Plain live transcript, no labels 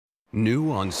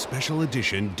New on Special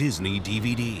Edition Disney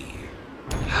DVD.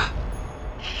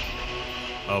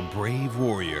 A brave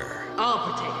warrior.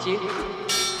 I'll protect you.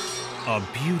 A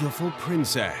beautiful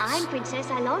princess. I'm Princess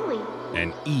Alonwi.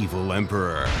 An evil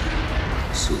emperor.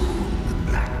 Soon the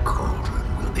Black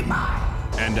Cauldron will be mine.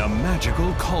 And a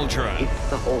magical cauldron. If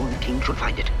the Horned King should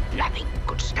find it, nothing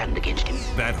could stand against him.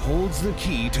 That holds the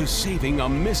key to saving a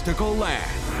mystical land.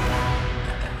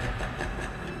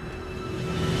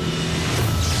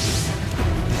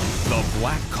 The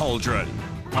Black Cauldron,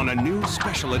 on a new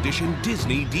Special Edition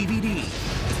Disney DVD.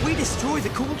 If we destroy the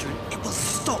cauldron, it will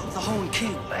stop the Horned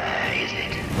King. Where is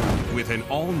it? With an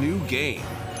all-new game,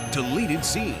 deleted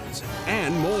scenes,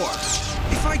 and more.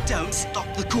 If I don't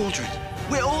stop the cauldron,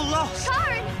 we're all lost.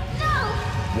 Karen,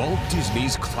 no! Walt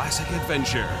Disney's classic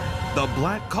adventure, The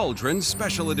Black Cauldron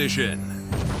Special Edition.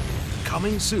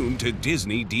 Coming soon to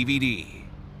Disney DVD.